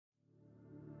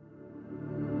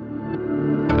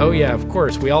Oh yeah, of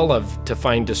course. We all love to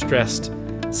find distressed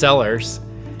sellers.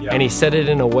 Yeah. And he said it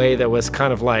in a way that was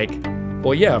kind of like,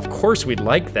 well, yeah, of course we'd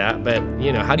like that, but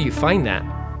you know, how do you find that?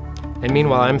 And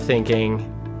meanwhile, I'm thinking,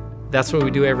 that's what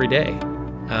we do every day.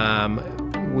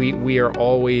 We are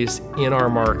always in our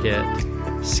market,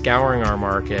 scouring our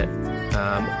market,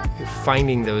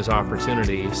 finding those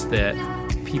opportunities that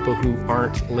people who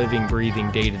aren't living,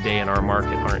 breathing day to day in our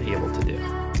market aren't able to do.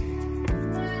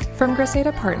 From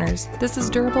Graceada Partners, this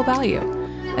is Durable Value,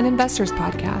 an investors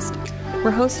podcast,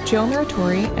 where hosts Joe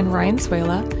Muratore and Ryan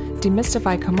Swehla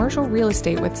demystify commercial real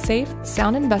estate with safe,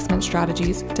 sound investment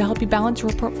strategies to help you balance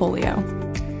your portfolio.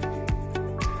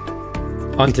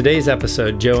 On today's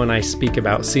episode, Joe and I speak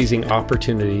about seizing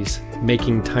opportunities,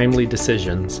 making timely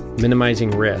decisions, minimizing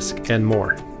risk, and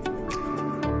more.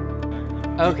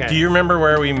 Okay. Do you remember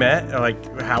where we met, or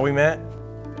like how we met?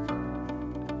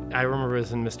 I remember it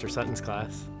was in Mr. Sutton's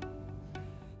class.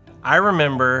 I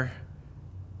remember,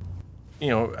 you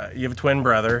know, you have a twin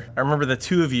brother. I remember the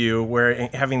two of you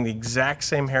having the exact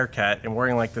same haircut and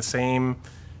wearing like the same,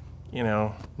 you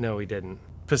know. No, we didn't.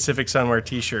 Pacific Sunwear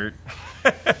t-shirt.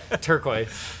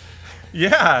 Turquoise.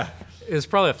 Yeah. It was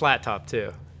probably a flat top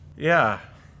too. Yeah.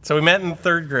 So we met in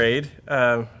third grade.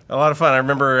 A lot of fun. I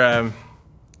remember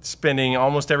spending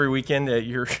almost every weekend at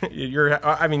your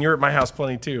I mean, you're at my house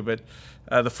plenty too, but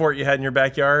the fort you had in your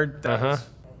backyard.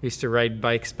 We used to ride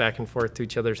bikes back and forth to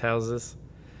each other's houses.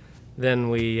 Then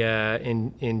we,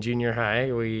 in junior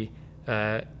high, we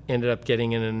ended up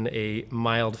getting in a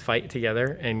mild fight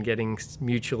together and getting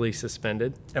mutually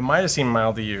suspended. It might have seemed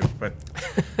mild to you, but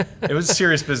it was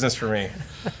serious business for me.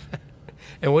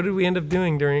 And what did we end up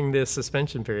doing during the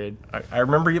suspension period? I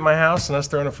remember you at my house and us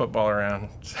throwing a football around.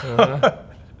 So.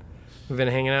 We've been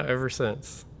hanging out ever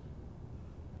since.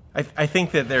 I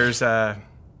think that there's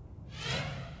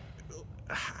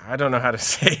I don't know how to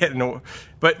say it,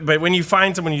 but when you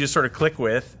find someone you just sort of click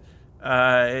with,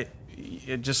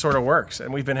 it just sort of works.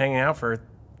 And we've been hanging out for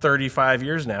 35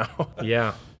 years now.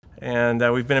 Yeah. And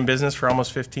we've been in business for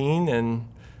almost 15, and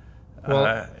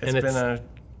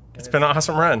it's been an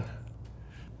awesome run.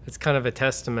 It's kind of a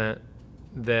testament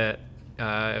that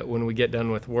when we get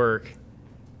done with work,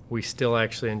 we still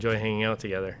actually enjoy hanging out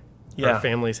together. Yeah. Our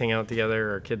families hang out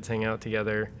together, our kids hang out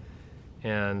together,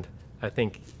 and I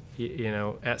think, you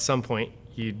know, at some point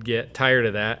you'd get tired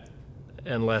of that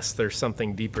unless there's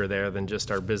something deeper there than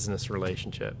just our business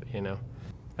relationship, you know.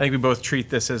 I think we both treat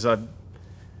this as I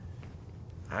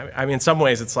mean, in some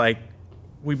ways it's like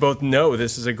we both know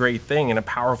this is a great thing and a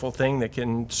powerful thing that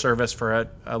can serve us for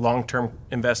a long-term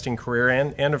investing career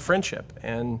and a friendship.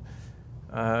 And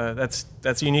that's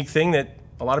a unique thing that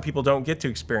a lot of people don't get to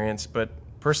experience, but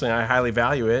personally I highly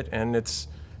value it, and it's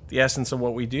the essence of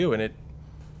what we do, and it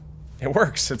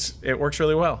works. It works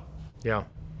really well. Yeah.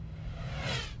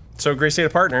 So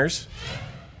Graceada Partners,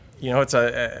 you know,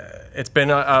 it's been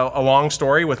a long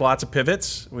story with lots of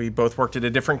pivots. We both worked at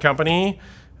a different company.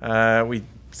 We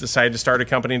decided to start a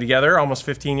company together almost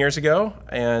 15 years ago,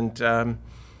 and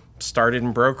started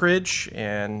in brokerage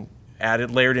and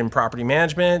layered in property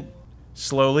management,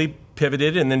 slowly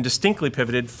pivoted, and then distinctly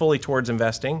pivoted fully towards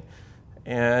investing,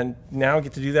 and now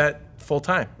get to do that full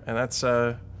time, and that's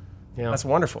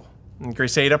wonderful. And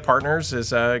Graceada Partners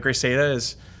is Graceada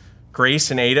is Grace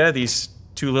and Ada, these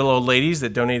two little old ladies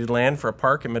that donated land for a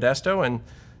park in Modesto, and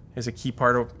is a key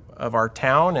part of our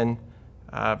town, and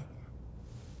our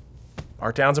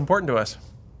town's important to us.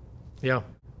 Yeah.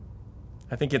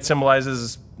 I think it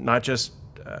symbolizes not just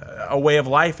a way of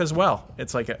life as well.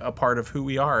 It's like a part of who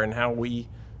we are and how we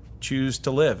choose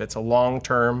to live. It's a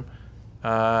long-term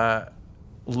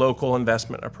local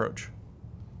investment approach.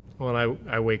 Well,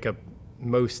 I wake up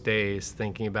most days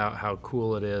thinking about how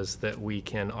cool it is that we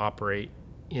can operate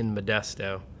in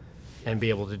Modesto and be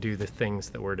able to do the things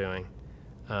that we're doing,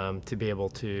 to be able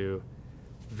to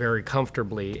very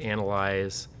comfortably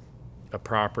analyze a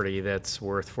property that's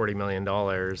worth $40 million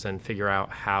and figure out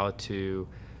how to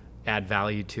add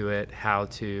value to it, how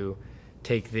to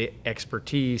take the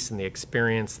expertise and the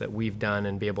experience that we've done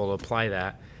and be able to apply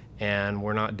that. And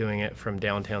we're not doing it from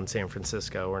downtown San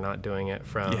Francisco. We're not doing it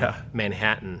from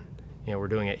Manhattan. You know, we're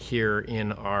doing it here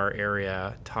in our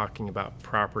area, talking about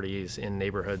properties in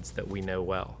neighborhoods that we know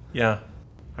well. Yeah.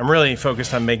 I'm really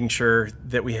focused on making sure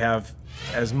that we have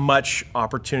as much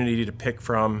opportunity to pick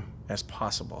from as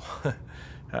possible.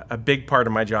 A big part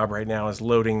of my job right now is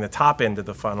loading the top end of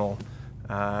the funnel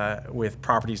with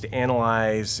properties to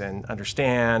analyze and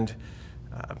understand.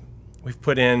 We've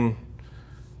put in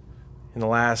the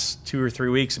last 2 or 3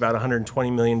 weeks, about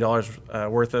 $120 million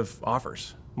worth of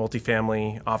offers.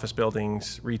 Multifamily, office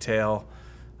buildings, retail.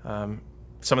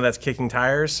 Some of that's kicking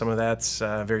tires, some of that's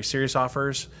very serious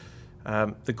offers.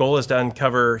 The goal is to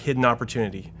uncover hidden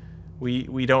opportunity.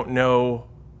 We don't know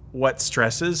what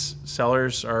stresses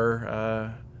sellers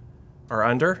are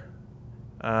under.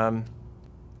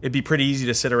 It'd be pretty easy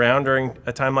to sit around during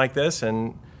a time like this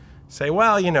and say,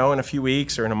 well, in a few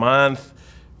weeks or in a month,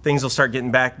 things will start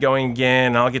getting back going again,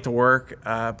 and I'll get to work.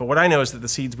 But what I know is that the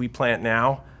seeds we plant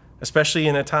now, especially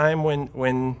in a time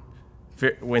when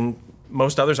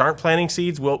most others aren't planting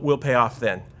seeds, will pay off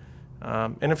then.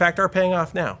 And in fact, are paying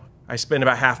off now. I spend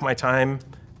about half my time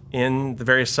in the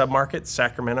various submarkets,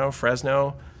 Sacramento,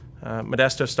 Fresno,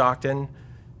 Modesto, Stockton,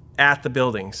 at the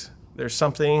buildings. There's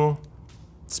something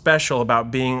special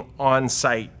about being on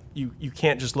site. You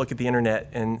can't just look at the internet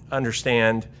and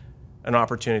understand an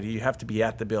opportunity. You have to be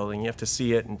at the building. You have to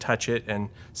see it and touch it and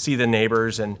see the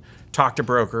neighbors and talk to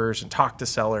brokers and talk to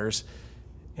sellers.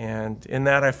 And in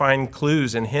that I find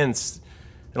clues and hints.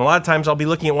 And a lot of times I'll be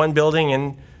looking at one building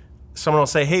and someone will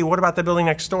say, hey, what about the building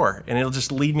next door? And it'll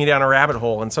just lead me down a rabbit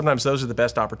hole. And sometimes those are the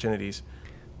best opportunities.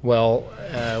 Well,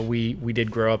 we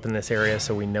did grow up in this area,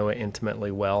 so we know it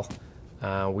intimately well.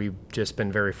 We've just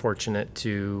been very fortunate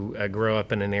to grow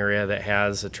up in an area that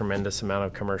has a tremendous amount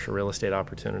of commercial real estate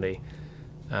opportunity.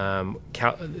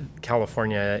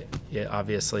 California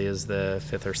obviously is the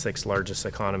 5th or 6th largest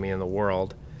economy in the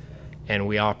world, and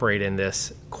we operate in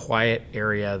this quiet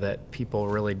area that people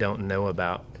really don't know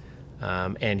about,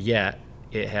 and yet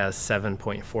it has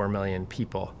 7.4 million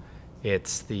people.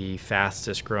 It's the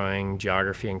fastest growing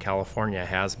geography in California,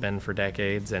 has been for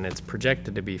decades, and it's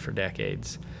projected to be for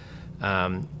decades.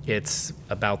 It's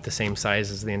about the same size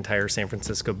as the entire San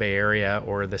Francisco Bay Area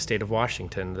or the state of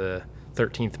Washington, the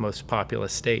 13th most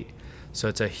populous state. So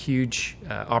it's a huge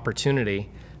opportunity,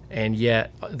 and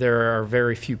yet there are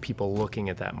very few people looking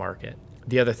at that market.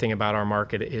 The other thing about our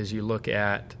market is you look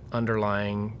at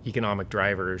underlying economic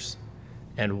drivers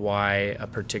and why a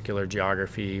particular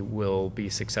geography will be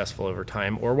successful over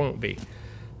time or won't be.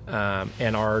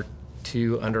 And our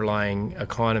two underlying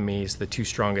economies, the two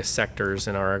strongest sectors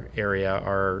in our area,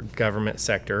 are government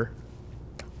sector.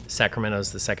 Sacramento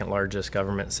is the 2nd largest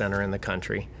government center in the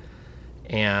country,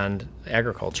 and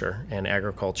agriculture. And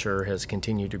agriculture has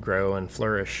continued to grow and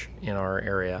flourish in our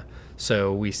area.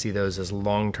 So we see those as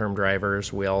long-term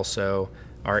drivers.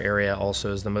 Our area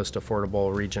also is the most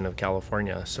affordable region of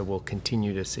California, so we'll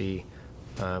continue to see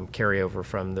carryover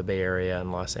from the Bay Area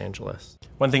and Los Angeles.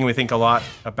 One thing we think a lot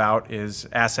about is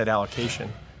asset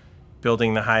allocation,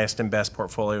 building the highest and best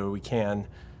portfolio we can,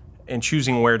 and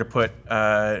choosing where to put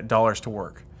dollars to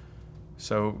work.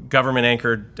 So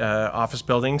government-anchored office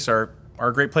buildings are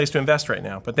a great place to invest right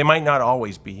now, but they might not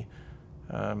always be.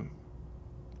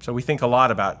 So we think a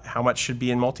lot about how much should be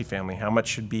in multifamily, how much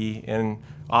should be in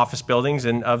office buildings,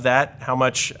 and of that, how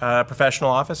much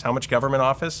professional office, how much government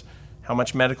office, how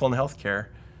much medical and healthcare.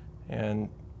 And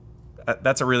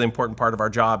that's a really important part of our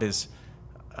job, is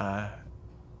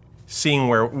seeing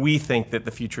where we think that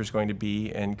the future is going to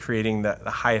be and creating the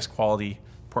highest quality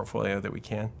portfolio that we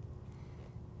can.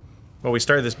 Well, we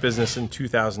started this business in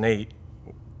 2008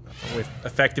 with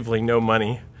effectively no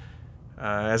money.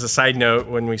 As a side note,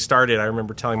 when we started, I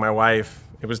remember telling my wife,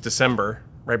 it was December,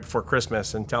 right before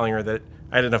Christmas, and telling her that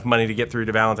I had enough money to get through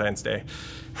to Valentine's Day.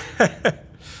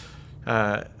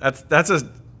 That's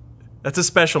a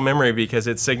special memory because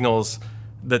it signals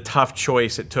the tough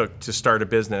choice it took to start a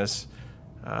business,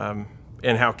 and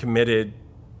how committed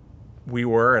we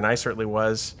were, and I certainly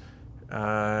was,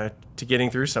 to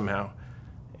getting through somehow.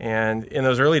 And in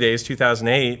those early days,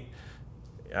 2008,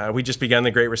 we just began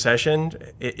the Great Recession.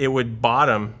 It would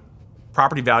bottom,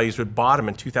 property values would bottom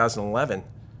in 2011.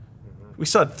 We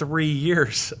still had 3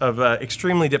 years of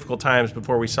extremely difficult times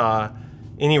before we saw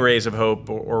any rays of hope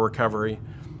or recovery.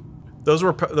 Those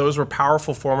were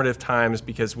powerful, formative times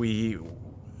because we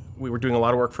were doing a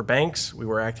lot of work for banks. We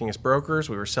were acting as brokers.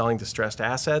 We were selling distressed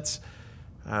assets.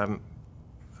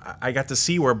 I got to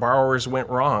see where borrowers went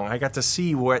wrong. I got to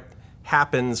see what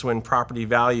happens when property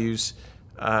values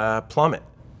plummet.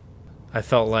 I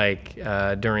felt like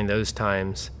during those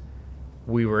times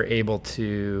we were able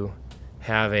to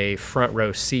have a front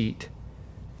row seat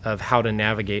of how to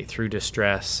navigate through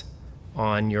distress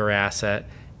on your asset,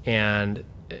 and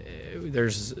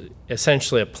there's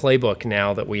essentially a playbook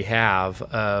now that we have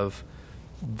of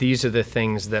these are the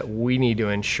things that we need to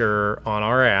ensure on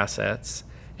our assets,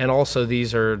 and also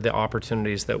these are the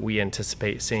opportunities that we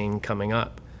anticipate seeing coming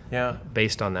up. Yeah.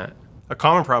 Based on that. A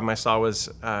common problem I saw was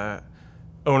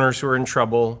owners who were in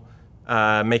trouble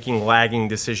making lagging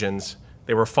decisions.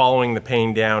 They were following the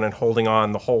pain down and holding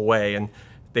on the whole way, and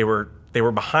they were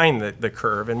behind the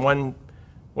curve. And one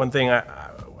thing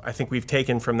I think we've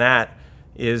taken from that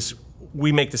is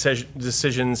we make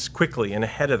decisions quickly and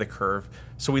ahead of the curve.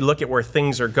 So we look at where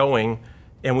things are going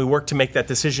and we work to make that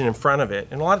decision in front of it.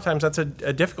 And a lot of times that's a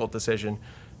difficult decision.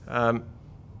 But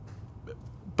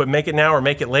make it now or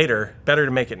make it later, better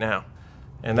to make it now.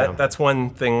 And that's one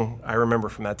thing I remember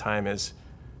from that time is,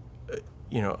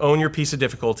 own your piece of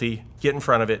difficulty, get in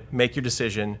front of it, make your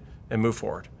decision, and move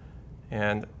forward.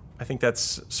 And I think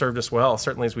that's served us well,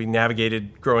 certainly as we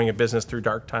navigated growing a business through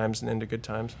dark times and into good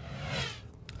times.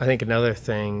 I think another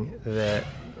thing that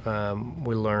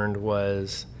we learned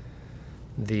was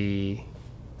the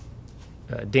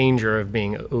danger of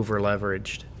being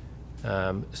over-leveraged.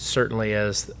 Certainly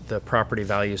as the property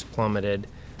values plummeted,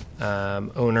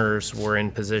 owners were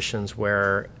in positions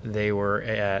where they were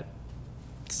at,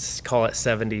 call it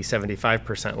 70,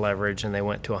 75% leverage, and they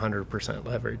went to 100%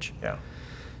 leverage. Yeah.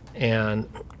 And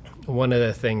one of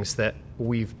the things that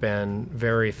we've been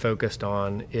very focused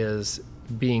on is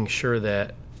being sure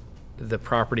that the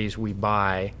properties we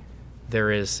buy,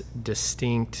 there is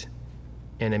distinct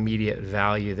and immediate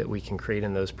value that we can create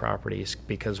in those properties,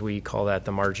 because we call that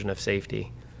the margin of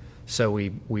safety. So we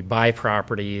buy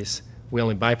properties, we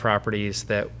only buy properties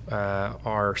that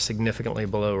are significantly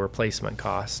below replacement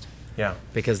cost. Yeah.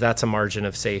 Because that's a margin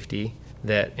of safety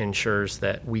that ensures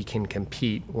that we can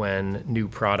compete when new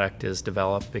product is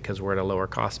developed because we're at a lower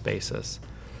cost basis.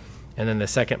 And then the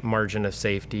second margin of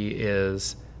safety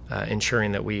is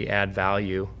ensuring that we add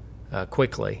value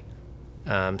quickly.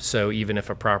 So even if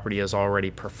a property is already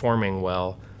performing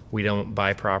well, we don't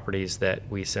buy properties that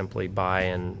we simply buy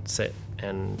and sit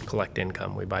and collect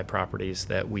income. We buy properties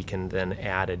that we can then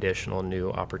add additional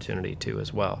new opportunity to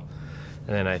as well.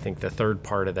 And then I think the third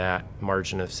part of that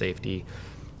margin of safety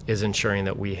is ensuring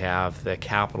that we have the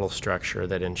capital structure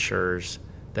that ensures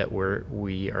that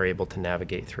we are able to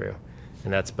navigate through.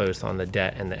 And that's both on the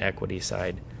debt and the equity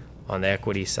side. On the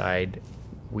equity side,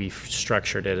 we've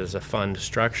structured it as a fund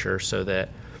structure so that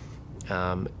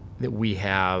that we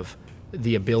have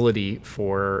the ability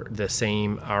for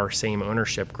our same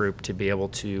ownership group to be able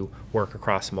to work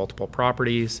across multiple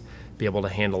properties, be able to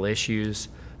handle issues,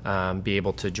 be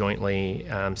able to jointly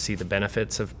see the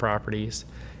benefits of properties.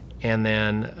 And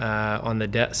then on the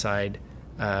debt side,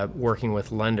 working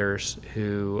with lenders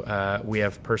who we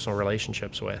have personal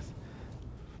relationships with.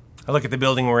 I look at the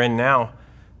building we're in now.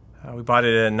 We bought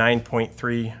it at a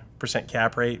 9.3%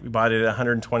 cap rate. We bought it at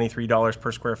 $123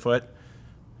 per square foot.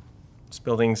 This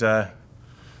building's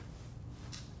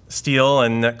steel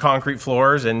and concrete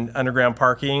floors and underground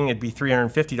parking. It'd be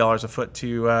 $350 a foot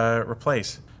to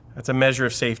replace. That's a measure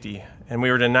of safety. And we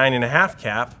were at a 9.5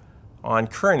 cap on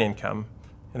current income,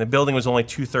 and the building was only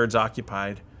 2/3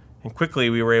 occupied. And quickly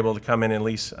we were able to come in and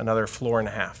lease another floor and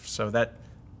a half. So that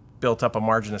built up a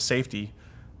margin of safety.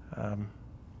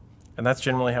 And that's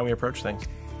generally how we approach things.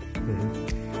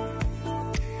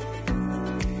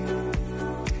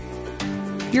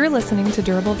 You're listening to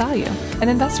Durable Value, an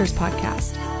investor's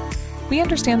podcast. We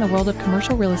understand the world of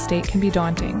commercial real estate can be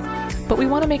daunting, but we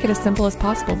want to make it as simple as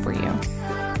possible for you.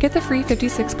 Get the free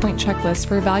 56-point checklist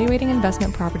for evaluating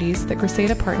investment properties that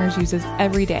Graceada Partners uses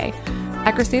every day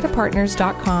at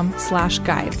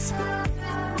graceadapartners.com/guides.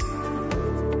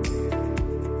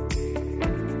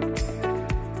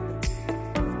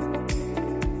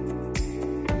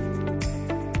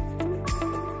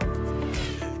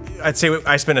 I'd say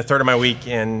I spend a third of my week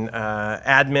in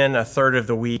admin, a third of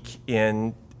the week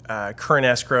in current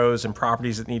escrows and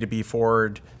properties that need to be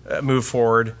moved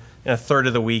forward, and a third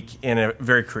of the week in a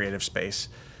very creative space.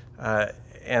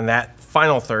 And that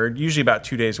final third, usually about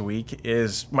 2 days a week,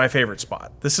 is my favorite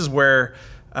spot. This is where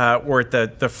we're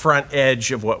at the front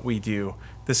edge of what we do.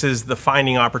 This is the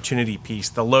finding opportunity piece,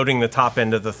 the loading the top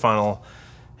end of the funnel.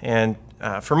 And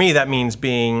for me, that means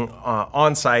being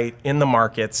on site in the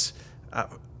markets,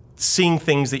 seeing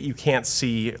things that you can't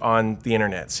see on the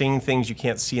internet, seeing things you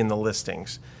can't see in the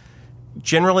listings.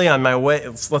 Generally on my way,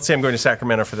 let's say I'm going to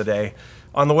Sacramento for the day.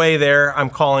 On the way there,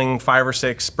 I'm calling 5 or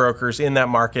 6 brokers in that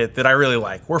market that I really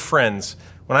like. We're friends.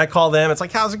 When I call them, it's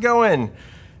like, how's it going?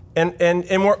 And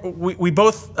we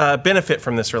both benefit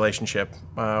from this relationship.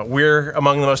 We're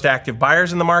among the most active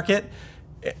buyers in the market,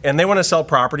 and they want to sell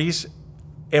properties,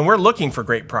 and we're looking for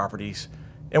great properties.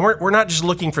 And we're not just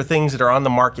looking for things that are on the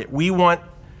market. We want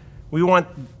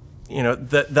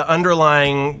the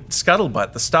underlying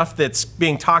scuttlebutt, the stuff that's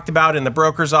being talked about in the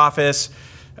broker's office,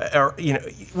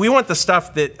 we want the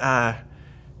stuff that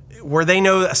where they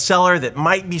know a seller that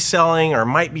might be selling or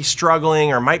might be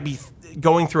struggling or might be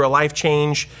going through a life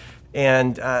change,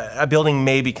 and a building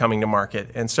may be coming to market.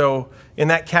 And so in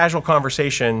that casual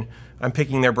conversation, I'm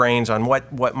picking their brains on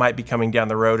what might be coming down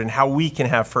the road and how we can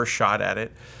have first shot at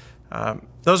it.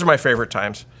 those are my favorite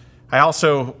times. I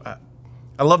also,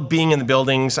 I love being in the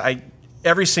buildings.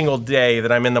 Every single day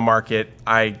that I'm in the market,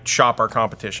 I shop our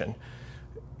competition.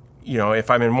 You know, if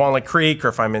I'm in Walnut Creek or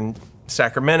if I'm in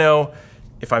Sacramento,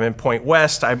 if I'm in Point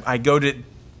West, I go to,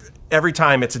 every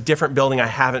time it's a different building I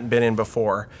haven't been in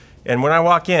before. And when I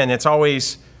walk in, it's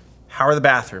always, how are the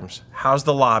bathrooms? How's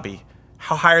the lobby?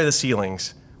 How high are the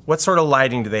ceilings? What sort of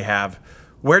lighting do they have?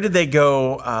 Where did they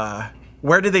go?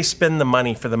 Where did they spend the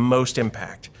money for the most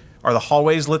impact? Are the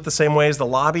hallways lit the same way as the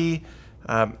lobby?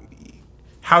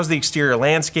 How's the exterior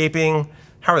landscaping?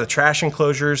 How are the trash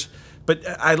enclosures? But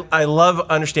I love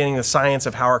understanding the science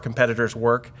of how our competitors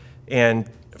work and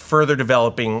further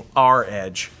developing our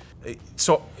edge.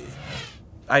 So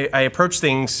I approach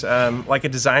things like a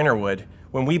designer would.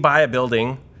 When we buy a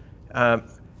building,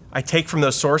 I take from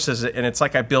those sources, and it's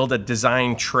like I build a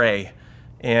design tray.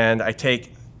 And I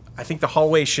think the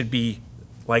hallway should be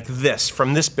like this,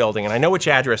 from this building. And I know which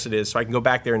address it is, so I can go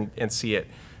back there and see it.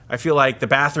 I feel like the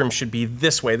bathroom should be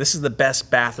this way. This is the best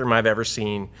bathroom I've ever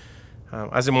seen. I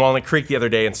was in Walnut Creek the other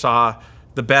day and saw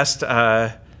the best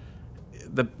signage,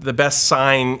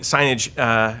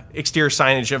 exterior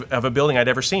signage of a building I'd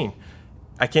ever seen.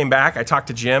 I came back, I talked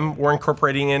to Jim, we're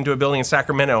incorporating into a building in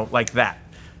Sacramento like that.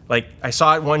 Like, I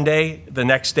saw it one day, the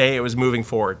next day it was moving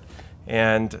forward.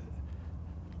 And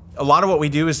a lot of what we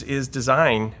do is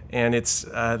design, and it's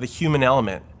the human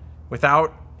element.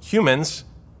 Without humans,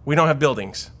 we don't have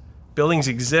buildings. Buildings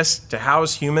exist to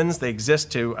house humans. They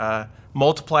exist to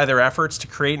multiply their efforts to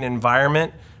create an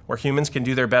environment where humans can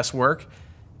do their best work.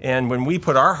 And when we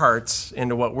put our hearts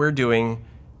into what we're doing,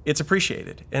 it's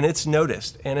appreciated and it's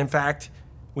noticed. And in fact,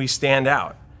 we stand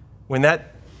out. When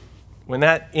that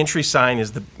entry sign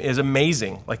is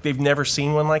amazing, like they've never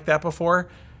seen one like that before,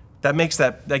 that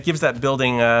gives that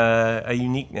building a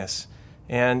uniqueness.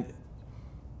 And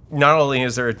not only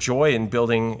is there a joy in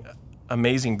building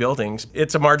amazing buildings,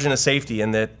 it's a margin of safety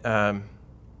in that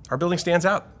our building stands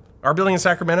out. Our building in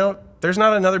Sacramento, there's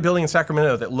not another building in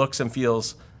Sacramento that looks and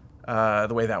feels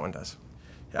the way that one does.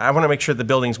 I want to make sure the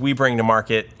buildings we bring to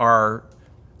market are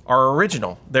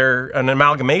original. They're an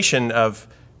amalgamation of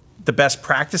the best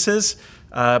practices,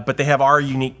 but they have our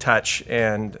unique touch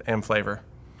and flavor.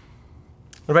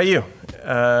 What about you?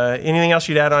 Anything else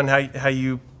you'd add on how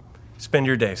you spend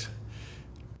your days?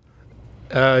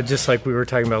 Just like we were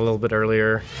talking about a little bit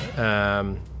earlier,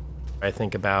 I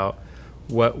think about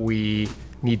what we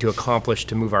need to accomplish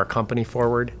to move our company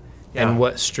forward, and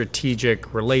what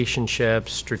strategic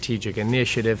relationships, strategic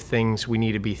initiative things we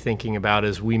need to be thinking about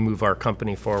as we move our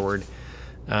company forward.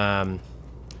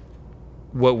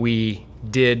 What we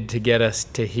did to get us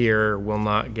to here will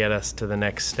not get us to the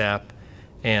next step.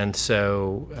 And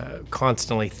so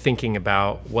constantly thinking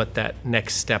about what that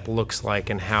next step looks like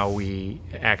and how we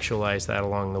actualize that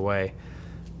along the way.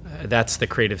 That's the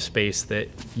creative space that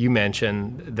you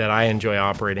mentioned that I enjoy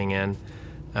operating in,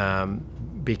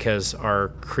 because our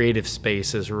creative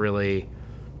space is really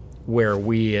where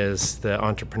we as the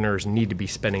entrepreneurs need to be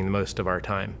spending the most of our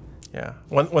time. Yeah.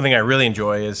 One thing I really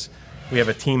enjoy is we have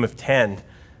a team of 10,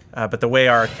 but the way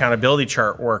our accountability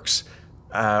chart works,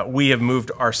 we have moved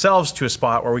ourselves to a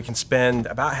spot where we can spend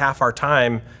about half our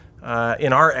time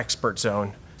in our expert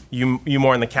zone. You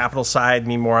more on the capital side,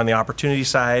 me more on the opportunity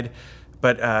side.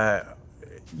 But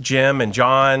Jim and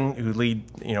John, who lead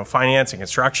finance and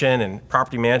construction and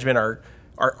property management,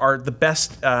 are the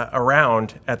best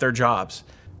around at their jobs.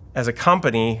 As a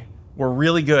company, we're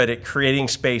really good at creating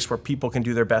space where people can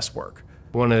do their best work.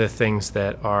 One of the things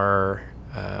that our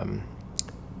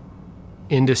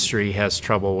industry has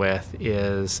trouble with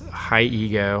is high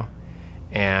ego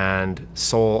and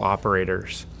sole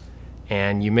operators.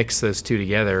 And you mix those two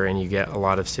together and you get a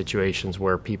lot of situations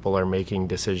where people are making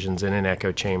decisions in an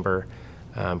echo chamber,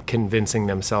 convincing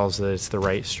themselves that it's the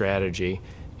right strategy,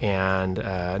 and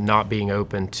not being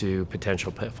open to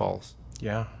potential pitfalls.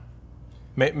 Yeah.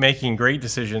 Making great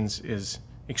decisions is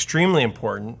extremely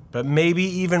important, but maybe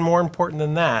even more important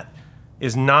than that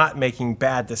is not making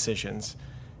bad decisions.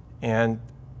 And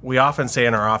we often say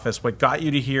in our office, what got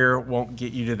you to here won't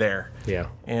get you to there. Yeah.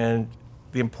 And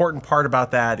the important part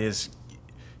about that is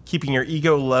keeping your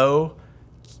ego low,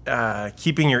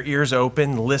 keeping your ears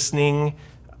open, listening,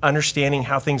 understanding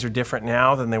how things are different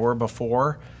now than they were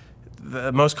before.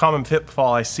 The most common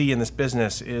pitfall I see in this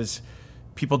business is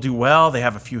people do well, they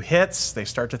have a few hits, they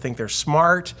start to think they're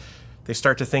smart, they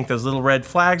start to think those little red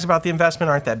flags about the investment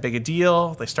aren't that big a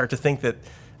deal, they start to think that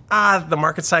the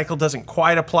market cycle doesn't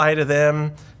quite apply to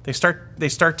them. They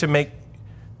start to make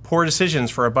poor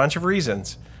decisions for a bunch of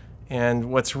reasons.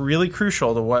 And what's really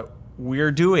crucial to what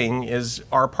we're doing is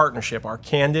our partnership, our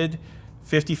candid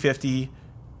 50-50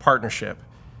 partnership.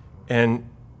 And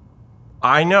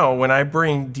I know when I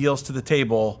bring deals to the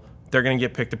table, they're going to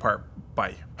get picked apart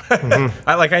by you.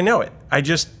 I know it.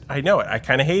 I know it. I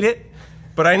kind of hate it,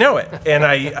 but I know it. And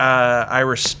I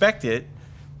respect it,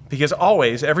 because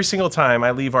always, every single time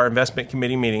I leave our investment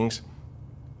committee meetings,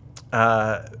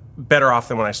 better off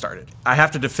than when I started. I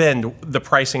have to defend the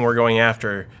pricing we're going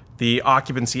after, the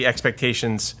occupancy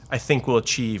expectations I think we'll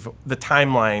achieve, the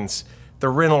timelines, the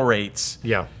rental rates,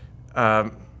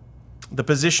 the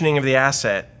positioning of the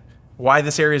asset, why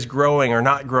this area is growing or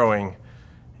not growing.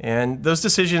 And those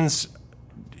decisions,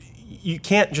 you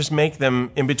can't just make them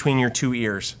in between your two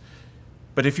ears.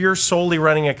 But if you're solely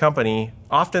running a company,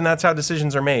 often that's how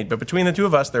decisions are made. But between the two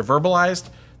of us, they're verbalized,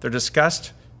 they're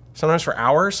discussed, sometimes for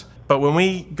hours. But when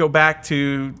we go back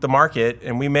to the market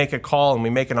and we make a call and we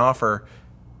make an offer,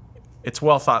 it's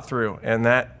well thought through. And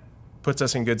that puts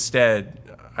us in good stead,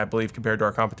 I believe, compared to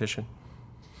our competition.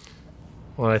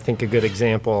 Well, I think a good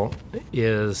example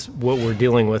is what we're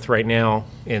dealing with right now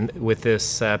with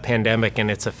this pandemic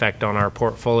and its effect on our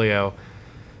portfolio.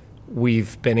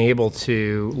 We've been able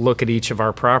to look at each of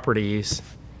our properties,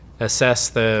 assess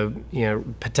the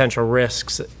potential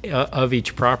risks of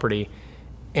each property,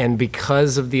 and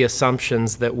because of the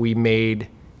assumptions that we made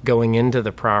going into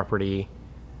the property,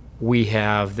 we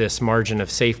have this margin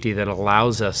of safety that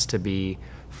allows us to be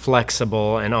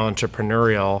flexible and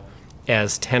entrepreneurial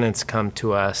as tenants come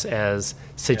to us, as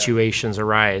situations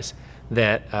arise,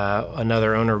 that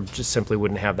another owner just simply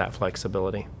wouldn't have that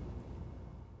flexibility.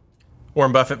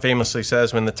 Warren Buffett famously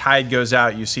says, when the tide goes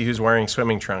out, you see who's wearing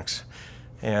swimming trunks.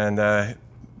 And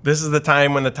this is the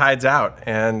time when the tide's out.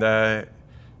 And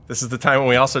this is the time when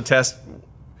we also test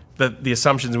the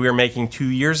assumptions we were making 2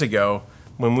 years ago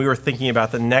when we were thinking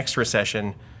about the next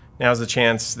recession. Now's the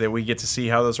chance that we get to see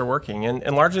how those are working.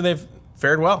 And largely they've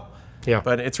fared well. Yeah.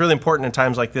 But it's really important in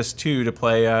times like this, too, to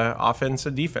play offense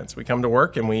and defense. We come to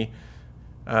work and we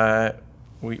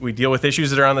deal with issues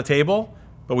that are on the table,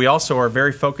 but we also are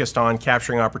very focused on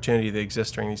capturing opportunity that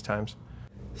exists during these times.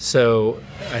 So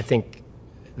I think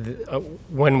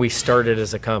when we started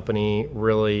as a company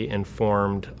really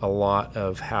informed a lot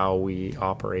of how we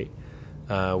operate.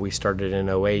 We started in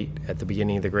 2008 at the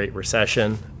beginning of the Great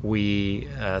Recession. We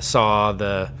saw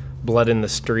the blood in the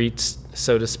streets,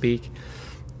 so to speak.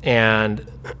 And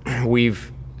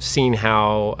we've seen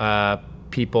how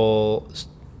people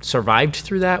survived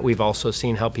through that. We've also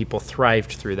seen how people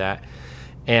thrived through that.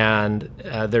 And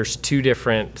there's two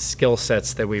different skill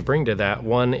sets that we bring to that.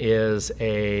 One is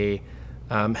a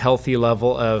healthy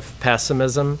level of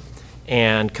pessimism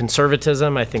and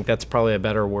conservatism. I think that's probably a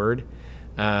better word.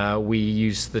 We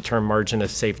use the term margin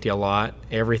of safety a lot.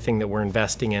 Everything that we're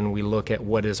investing in, we look at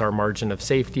what is our margin of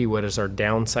safety, what is our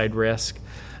downside risk,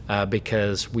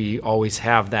 because we always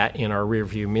have that in our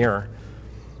rearview mirror.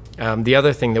 The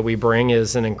other thing that we bring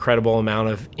is an incredible amount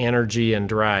of energy and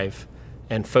drive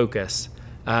and focus.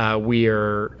 We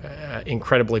are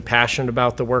incredibly passionate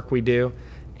about the work we do,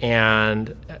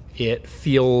 and it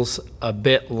feels a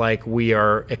bit like we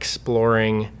are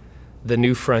exploring the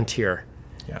new frontier.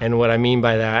 Yeah. And what I mean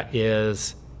by that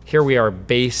is, here we are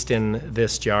based in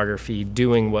this geography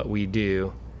doing what we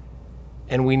do,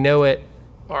 and we know it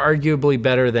arguably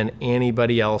better than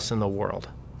anybody else in the world.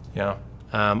 Yeah.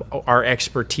 Our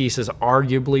expertise is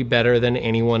arguably better than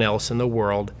anyone else in the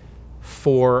world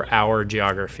for our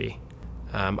geography.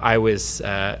 I was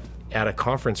at a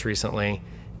conference recently,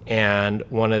 and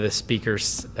one of the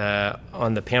speakers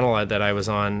on the panel that I was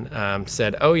on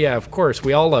said, "Oh yeah, of course,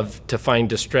 we all love to find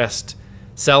distressed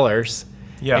sellers."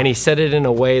 Yeah. And he said it in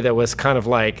a way that was kind of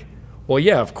like, well,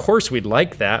 yeah, of course we'd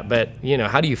like that, but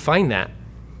how do you find that?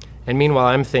 And meanwhile,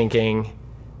 I'm thinking,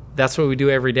 that's what we do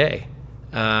every day.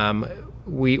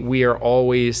 We are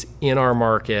always in our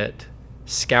market,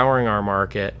 scouring our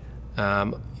market,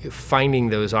 finding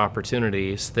those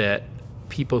opportunities that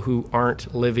people who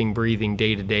aren't living, breathing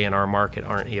day to day in our market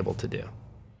aren't able to do.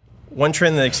 One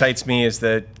trend that excites me is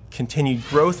the continued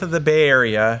growth of the Bay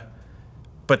Area,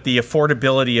 but the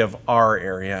affordability of our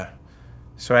area.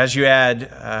 So as you add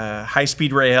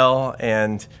high-speed rail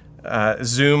and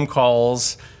Zoom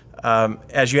calls,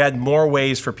 as you add more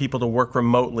ways for people to work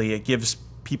remotely, it gives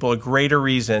people a greater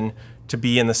reason to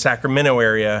be in the Sacramento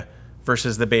area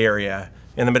versus the Bay Area.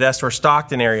 In the Modesto or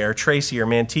Stockton area, or Tracy or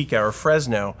Manteca or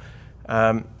Fresno,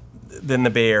 than the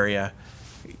Bay Area.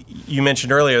 You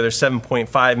mentioned earlier there's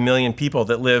 7.5 million people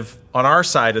that live on our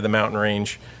side of the mountain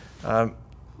range,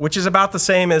 which is about the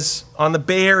same as on the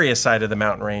Bay Area side of the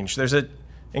mountain range. There's an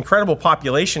incredible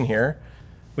population here.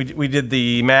 We did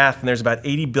the math, and there's about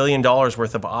 $80 billion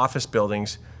worth of office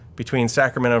buildings between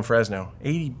Sacramento and Fresno.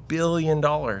 $80 billion.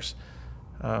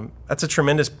 That's a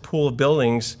tremendous pool of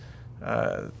buildings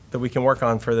that we can work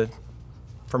on for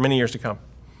many years to come.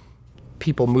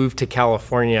 People move to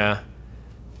California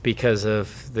because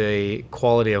of the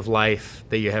quality of life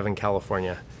that you have in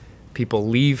California. People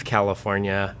leave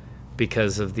California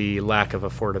because of the lack of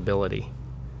affordability.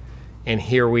 And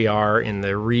here we are in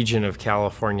the region of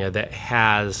California that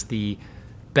has the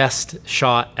best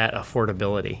shot at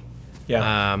affordability.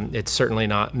 Yeah. It's certainly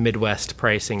not Midwest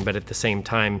pricing, but at the same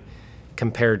time,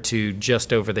 compared to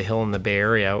just over the hill in the Bay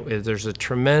Area, there's a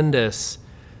tremendous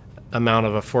amount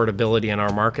of affordability in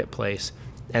our marketplace.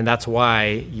 And that's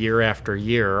why year after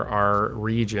year, our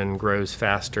region grows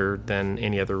faster than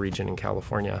any other region in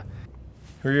California.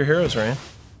 Who are your heroes, Ryan?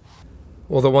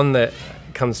 Well, the one that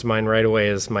comes to mind right away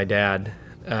is my dad.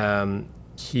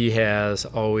 He has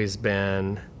always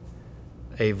been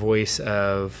a voice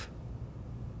of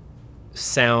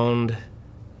sound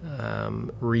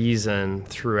reason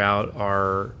throughout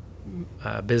our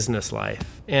business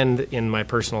life and in my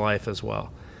personal life as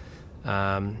well.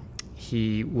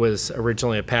 He was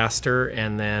originally a pastor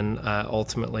and then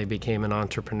ultimately became an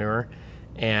entrepreneur.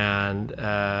 And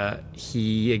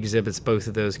he exhibits both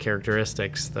of those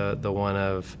characteristics, the one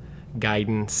of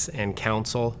guidance and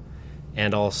counsel,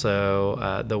 and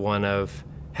also the one of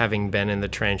having been in the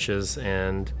trenches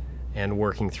and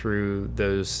working through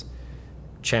those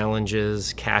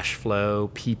challenges, cash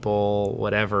flow, people,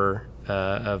 whatever,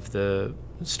 of the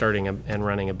starting and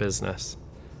running a business.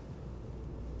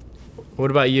 What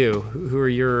about you? Who are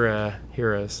your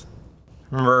heroes?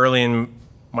 I remember early in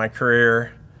my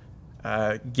career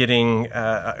getting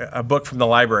a book from the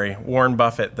library, Warren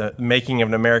Buffett, The Making of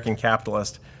an American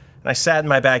Capitalist. And I sat in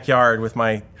my backyard with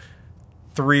my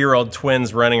 3-year-old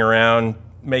twins running around,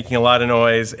 making a lot of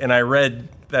noise, and I read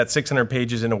that 600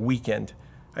 pages in a weekend.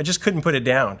 I just couldn't put it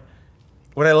down.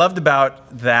 What I loved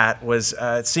about that was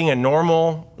seeing a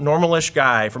normal-ish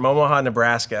guy from Omaha,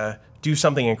 Nebraska do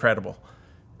something incredible.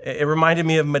 It reminded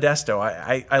me of Modesto.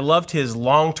 I loved his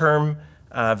long-term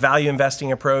value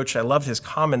investing approach. I loved his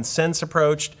common sense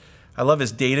approach. I love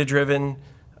his data-driven,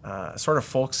 sort of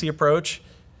folksy approach.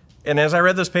 And as I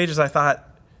read those pages, I thought,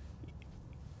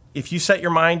 if you set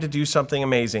your mind to do something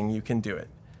amazing, you can do it.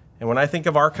 And when I think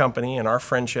of our company and our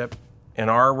friendship and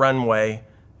our runway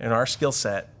and our skill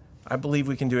set, I believe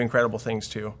we can do incredible things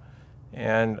too.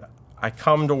 And I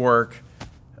come to work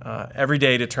every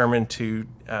day determined to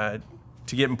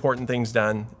get important things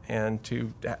done and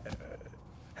to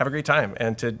have a great time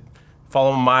and to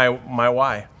follow my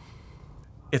why.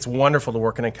 It's wonderful to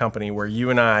work in a company where you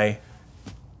and I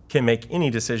can make any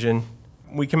decision.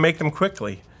 We can make them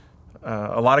quickly.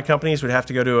 A lot of companies would have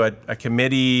to go to a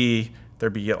committee.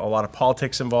 There'd be a lot of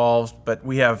politics involved, but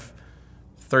we have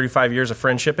 35 years of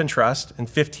friendship and trust and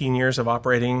 15 years of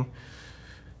operating,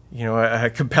 a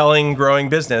compelling, growing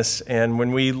business. And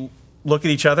when we look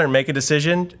at each other and make a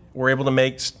decision, we're able to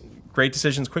make great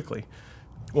decisions quickly.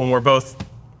 When we're both,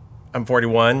 I'm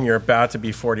 41, you're about to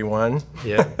be 41.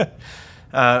 Yeah.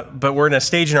 But we're in a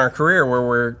stage in our career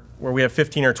where we have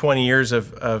 15 or 20 years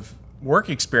of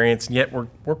work experience, and yet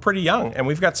we're pretty young, and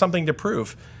we've got something to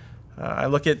prove. I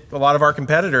look at a lot of our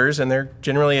competitors, and they're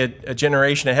generally a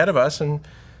generation ahead of us, and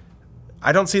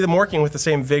I don't see them working with the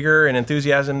same vigor and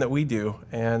enthusiasm that we do.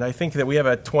 And I think that we have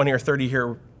a 20 or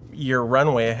 30 year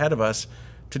runway ahead of us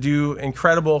to do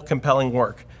incredible, compelling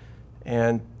work.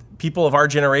 And people of our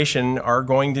generation are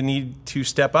going to need to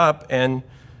step up. And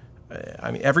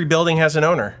I mean, every building has an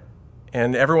owner,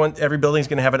 and every building is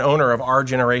going to have an owner of our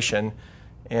generation.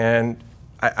 And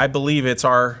I believe it's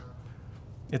our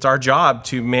job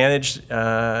to manage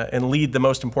and lead the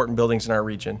most important buildings in our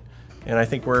region. And I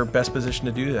think we're best positioned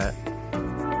to do that.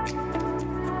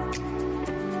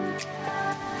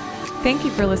 Thank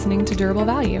you for listening to Durable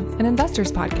Value, an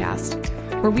investor's podcast,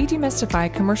 where we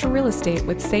demystify commercial real estate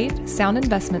with safe, sound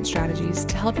investment strategies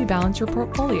to help you balance your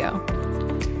portfolio.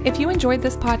 If you enjoyed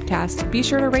this podcast, be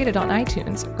sure to rate it on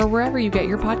iTunes or wherever you get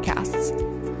your podcasts.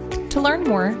 To learn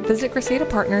more, visit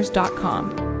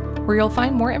GraceadaPartners.com, where you'll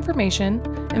find more information,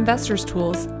 investors'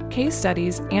 tools, case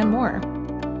studies, and more.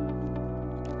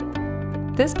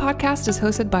 This podcast is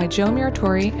hosted by Joe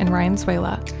Muratore and Ryan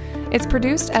Swehla. It's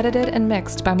produced, edited, and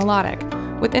mixed by Melodic,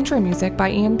 with intro music by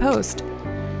Ian Post.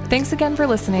 Thanks again for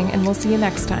listening, and we'll see you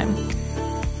next time.